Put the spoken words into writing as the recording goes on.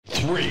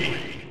3,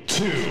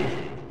 2,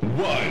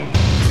 1.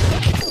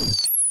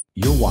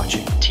 You're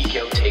watching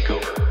Tico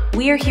Takeover.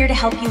 We are here to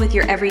help you with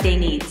your everyday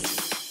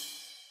needs.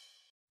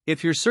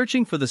 If you're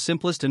searching for the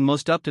simplest and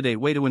most up-to-date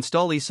way to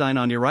install Esign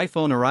on your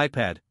iPhone or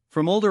iPad,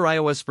 from older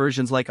iOS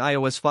versions like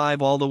iOS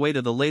 5 all the way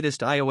to the latest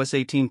iOS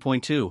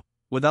 18.2,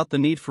 without the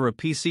need for a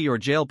PC or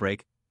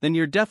jailbreak, then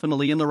you're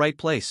definitely in the right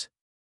place.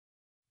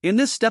 In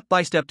this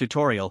step-by-step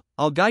tutorial,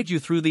 I'll guide you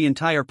through the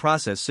entire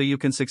process so you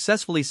can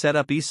successfully set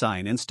up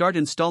Esign and start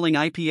installing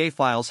IPA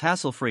files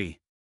hassle-free.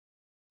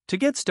 To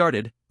get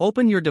started,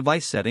 open your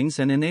device settings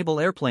and enable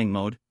airplane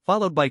mode,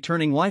 followed by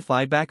turning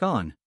Wi-Fi back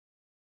on.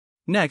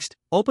 Next,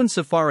 open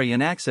Safari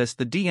and access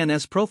the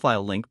DNS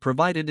profile link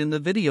provided in the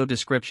video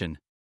description.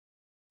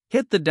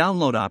 Hit the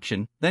download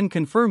option, then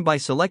confirm by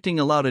selecting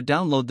Allow to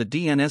download the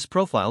DNS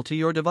profile to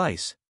your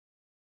device.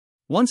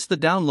 Once the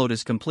download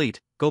is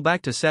complete, go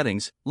back to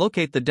Settings,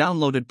 locate the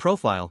downloaded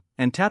profile,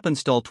 and tap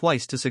Install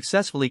twice to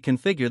successfully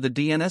configure the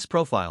DNS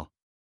profile.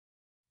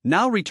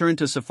 Now return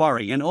to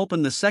Safari and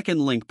open the second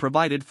link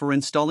provided for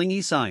installing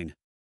Esign.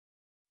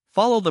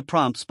 Follow the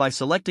prompts by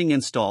selecting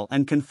Install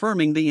and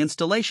confirming the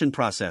installation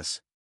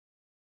process.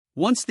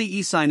 Once the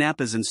Esign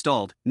app is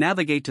installed,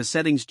 navigate to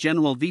Settings,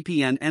 General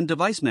VPN and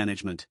Device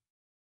Management.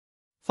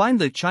 Find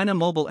the China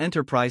Mobile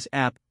Enterprise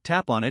app,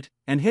 tap on it,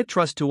 and hit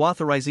Trust to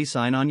authorize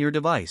Esign on your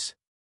device.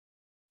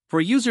 For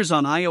users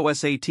on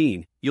iOS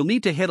 18, you'll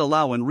need to hit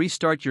Allow and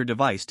restart your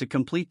device to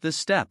complete this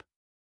step.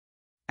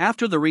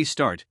 After the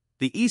restart,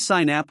 the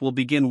Esign app will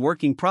begin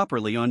working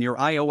properly on your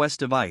iOS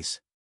device.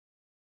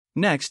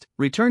 Next,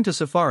 return to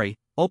Safari,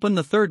 open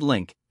the third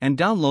link, and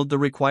download the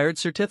required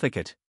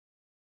certificate.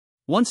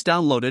 Once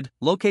downloaded,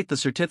 locate the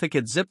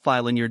certificate zip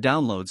file in your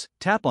downloads,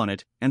 tap on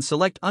it, and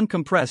select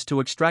Uncompress to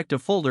extract a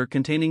folder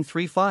containing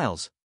 3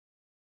 files.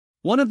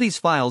 One of these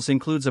files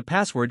includes a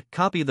password.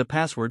 Copy the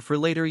password for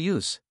later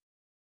use.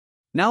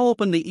 Now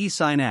open the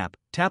Esign app,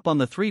 tap on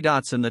the 3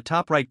 dots in the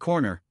top right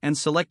corner, and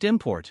select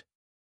Import.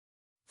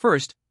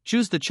 First,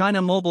 choose the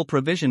China Mobile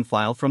Provision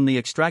file from the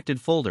extracted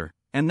folder,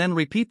 and then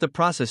repeat the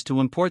process to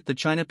import the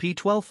China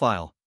P12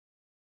 file.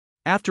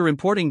 After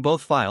importing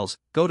both files,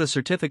 go to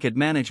Certificate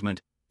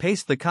Management,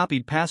 paste the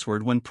copied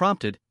password when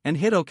prompted, and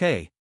hit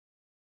OK.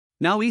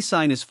 Now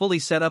Esign is fully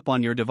set up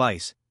on your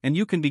device, and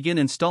you can begin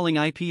installing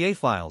IPA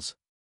files.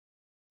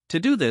 To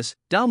do this,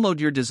 download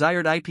your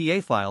desired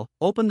IPA file,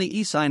 open the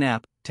Esign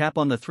app, tap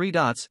on the 3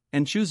 dots,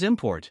 and choose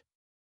Import.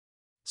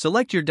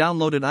 Select your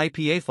downloaded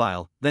IPA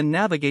file, then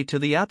navigate to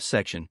the Apps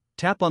section,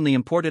 tap on the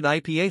imported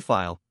IPA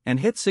file, and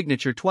hit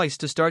Signature twice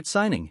to start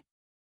signing.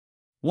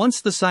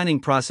 Once the signing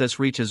process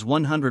reaches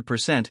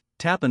 100%,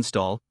 tap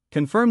Install,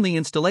 confirm the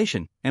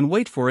installation, and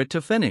wait for it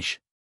to finish.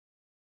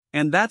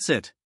 And that's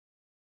it.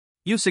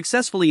 You've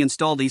successfully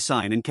installed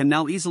Esign and can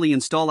now easily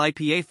install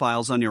IPA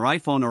files on your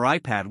iPhone or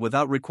iPad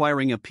without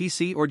requiring a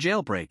PC or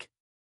jailbreak.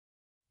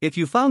 If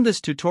you found this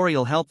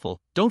tutorial helpful,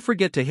 don't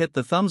forget to hit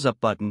the thumbs up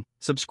button,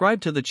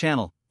 subscribe to the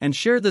channel, and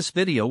share this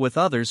video with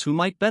others who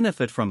might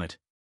benefit from it.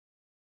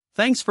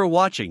 Thanks for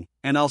watching,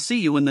 and I'll see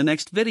you in the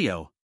next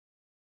video.